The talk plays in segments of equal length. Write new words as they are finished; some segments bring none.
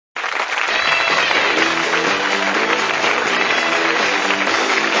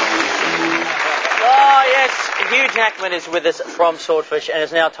Hugh Jackman is with us from Swordfish, and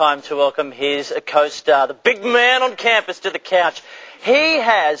it's now time to welcome his co-star, the big man on campus, to the couch. He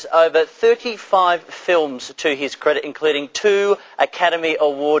has over 35 films to his credit, including 2 Academy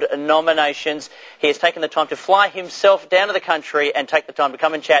Award nominations. He has taken the time to fly himself down to the country and take the time to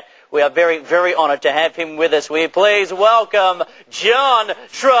come and chat. We are very, very honoured to have him with us. Will you please welcome John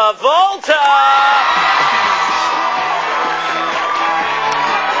Travolta!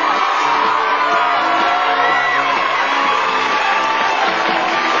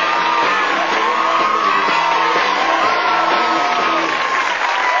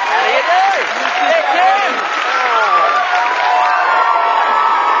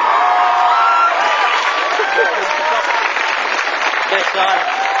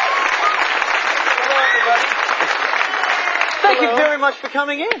 Thank you very much for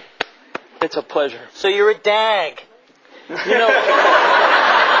coming in. It's a pleasure. So you're a dag. You know,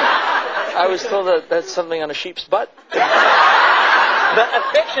 I was told that that's something on a sheep's butt. But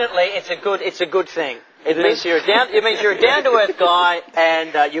affectionately, it's a good thing. It means you're a down-to-earth guy,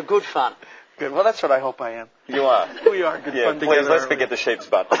 and you're good fun. Good. Well, that's what I hope I am. You are. We are good fun please, together. let's forget the sheep's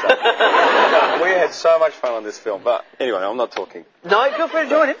butt. We had so much fun on this film, but anyway, I'm not talking. No, feel free to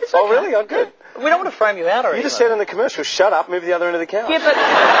join him. It's okay. Oh, really? I'm good. We don't want to frame you out or anything. You just said in the commercial, shut up, move the other end of the couch. Yeah, but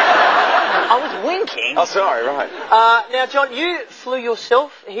I was winking. Oh, sorry, right. Now, John, you flew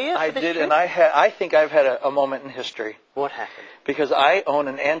yourself here for I this did, trip? and I think I've had a moment in history. What happened? Because I own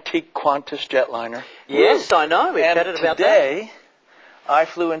an antique Qantas jetliner. Yes, I know. We've chatted about that. Today, I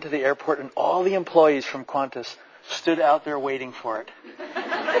flew into the airport, and all the employees from Qantas stood out there waiting for it.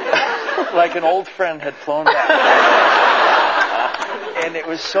 Like an old friend had flown back. And it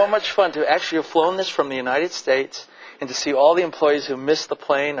was so much fun to actually have flown this from the United States and to see all the employees who missed the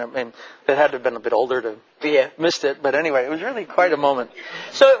plane. I mean, they had to have been a bit older to missed it. But anyway, it was really quite a moment.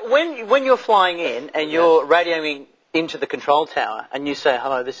 So when you're flying in and you're radioing into the control tower and you say,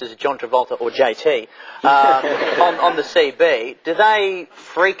 hello, this is John Travolta or JT on the CB, do they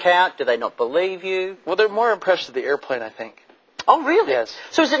freak out? Do they not believe you? Well, they're more impressed with the airplane, I think. Oh, really? Yes.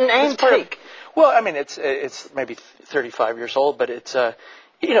 So is it an antique? Well, I mean, it's maybe 35 years old, but it's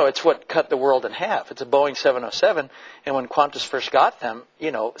it's what cut the world in half. It's a Boeing 707, and when Qantas first got them,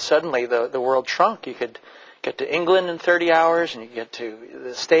 suddenly the world shrunk. You could get to England in 30 hours, and you could get to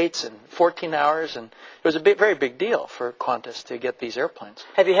the States in 14 hours, and it was a very big deal for Qantas to get these airplanes.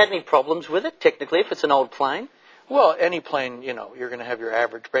 Have you had any problems with it, technically, if it's an old plane? Well, any plane, you're going to have your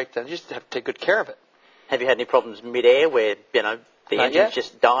average breakdown. You just have to take good care of it. Have you had any problems mid-air where, the engine's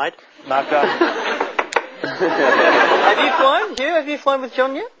just died? Not done. Have you flown, Hugh? Have you flown with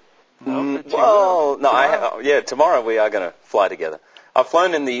John yet? No. Tomorrow we are going to fly together. I've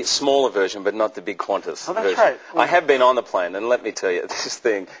flown in the smaller version, but not the big Qantas that's version. right. I have been on the plane, and let me tell you, this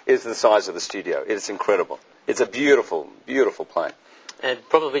thing is the size of the studio. It's incredible. It's a beautiful, beautiful plane. And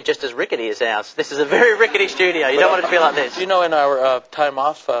probably just as rickety as ours. This is a very rickety studio. You don't want it to be like this. In our time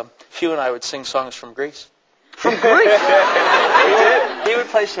off, Hugh and I would sing songs from Greece. From Greece? He would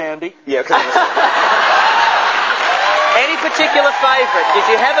play Sandy. Yeah. Any particular favourite? Did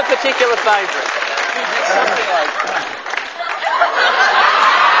you have a particular favourite? Something like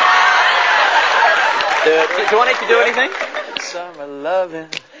do you want it to do anything? Summer loving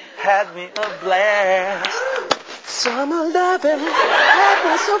had me a blast. Summer loving had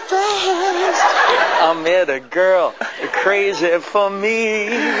me so fast. I met a girl crazy for me.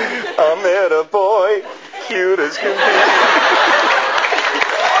 I met a boy cute as can be.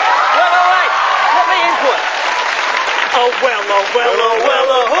 Well, all right. Let me input. Oh, well.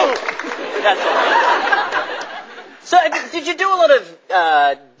 That's all. So, did you do a lot of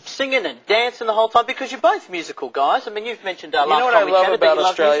singing and dancing the whole time? Because you're both musical guys. I mean, you've mentioned last time what I we love chatted about that you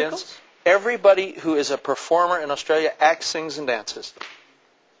Australians? love musicals? Everybody who is a performer in Australia acts, sings, and dances.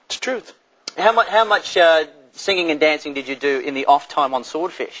 It's the truth. How much singing and dancing did you do in the off time on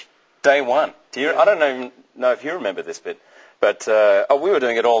Swordfish? Day one. I don't even know if you remember this bit, but we were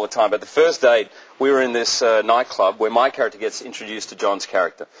doing it all the time. But the first day, we were in this nightclub where my character gets introduced to John's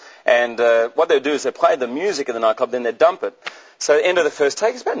character. And what they would do is they play the music in the nightclub, then they'd dump it. So end of the first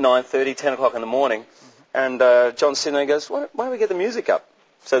take, it's about 9:30, 10 o'clock in the morning. And John's sitting there and goes, why don't we get the music up?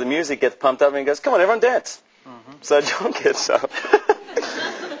 So the music gets pumped up and he goes, come on, everyone dance. So John gets up.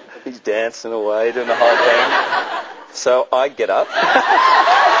 He's dancing away, doing the whole thing. So I get up.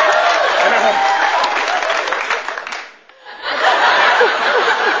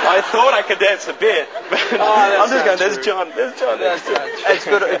 I thought I could dance a bit. I'm just going, there's John. It's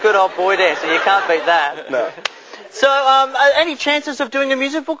good old boy dancing. You can't beat that. No. So, any chances of doing a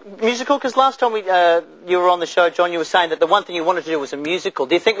musical? Because last time you were on the show, John, you were saying that the one thing you wanted to do was a musical.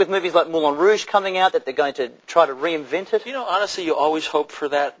 Do you think with movies like Moulin Rouge coming out that they're going to try to reinvent it? You know, honestly, you always hope for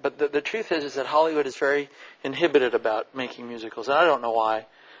that, but the truth is that Hollywood is very inhibited about making musicals, and I don't know why.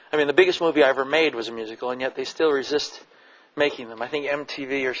 I mean, the biggest movie I ever made was a musical, and yet they still resist making them. I think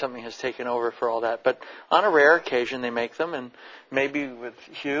MTV or something has taken over for all that. But on a rare occasion, they make them, and maybe with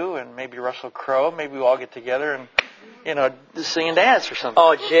Hugh and maybe Russell Crowe, maybe we'll all get together and, you know, sing and dance or something.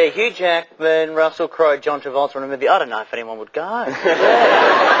 Oh, gee, Hugh Jackman, Russell Crowe, John Travolta in a movie. I don't know if anyone would go.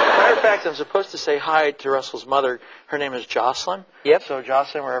 Matter of fact, I'm supposed to say hi to Russell's mother. Her name is Jocelyn. Yep. So,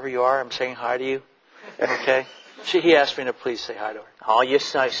 Jocelyn, wherever you are, I'm saying hi to you. Okay? He asked me to please say hi to her. Oh, you're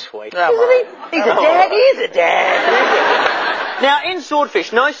so sweet. I'm all right. He's a dad. He's a dad. Now, in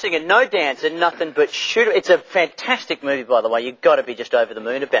Swordfish, no singing, no dancing, nothing but shoot. It's a fantastic movie, by the way. You've got to be just over the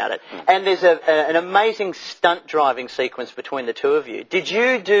moon about it. And there's an amazing stunt driving sequence between the two of you. Did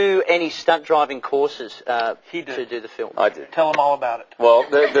you do any stunt driving courses to do the film? I did. Tell them all about it. Well,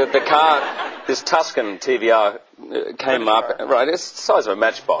 the car, this Tuscan TVR came up, right, it's the size of a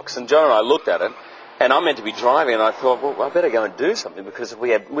matchbox, and John and I looked at it. And I'm meant to be driving, and I thought, well, I better go and do something because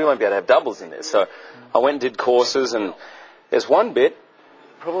we won't be able to have doubles in this. So I went and did courses, and there's one bit,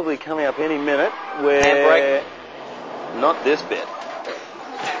 probably coming up any minute, where... Handbrake? Not this bit.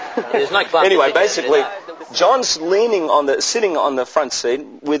 There's no class. Anyway, basically, John's sitting on the front seat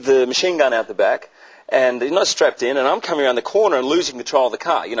with the machine gun out the back, and he's not strapped in, and I'm coming around the corner and losing control of the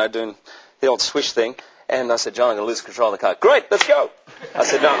car, you know, doing the old swish thing. And I said, John, I'm going to lose control of the car. Great, let's go. I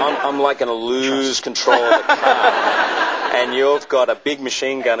said, no, I'm like going to lose control of the car. And you've got a big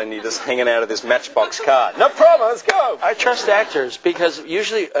machine gun and you're just hanging out of this matchbox car. No problem, let's go. I trust actors because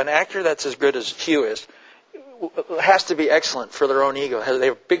usually an actor that's as good as Hugh is has to be excellent for their own ego. They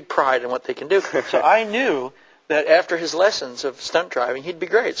have big pride in what they can do. So I knew that after his lessons of stunt driving, he'd be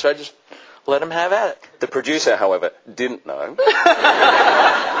great. So I just let him have at it. The producer, however, didn't know.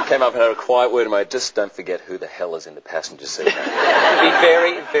 Came up and had a quiet word of mine. Just don't forget who the hell is in the passenger seat. Be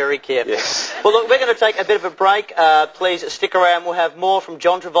very, very careful. Yes. Well, look, we're going to take a bit of a break. Please stick around. We'll have more from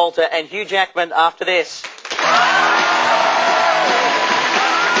John Travolta and Hugh Jackman after this.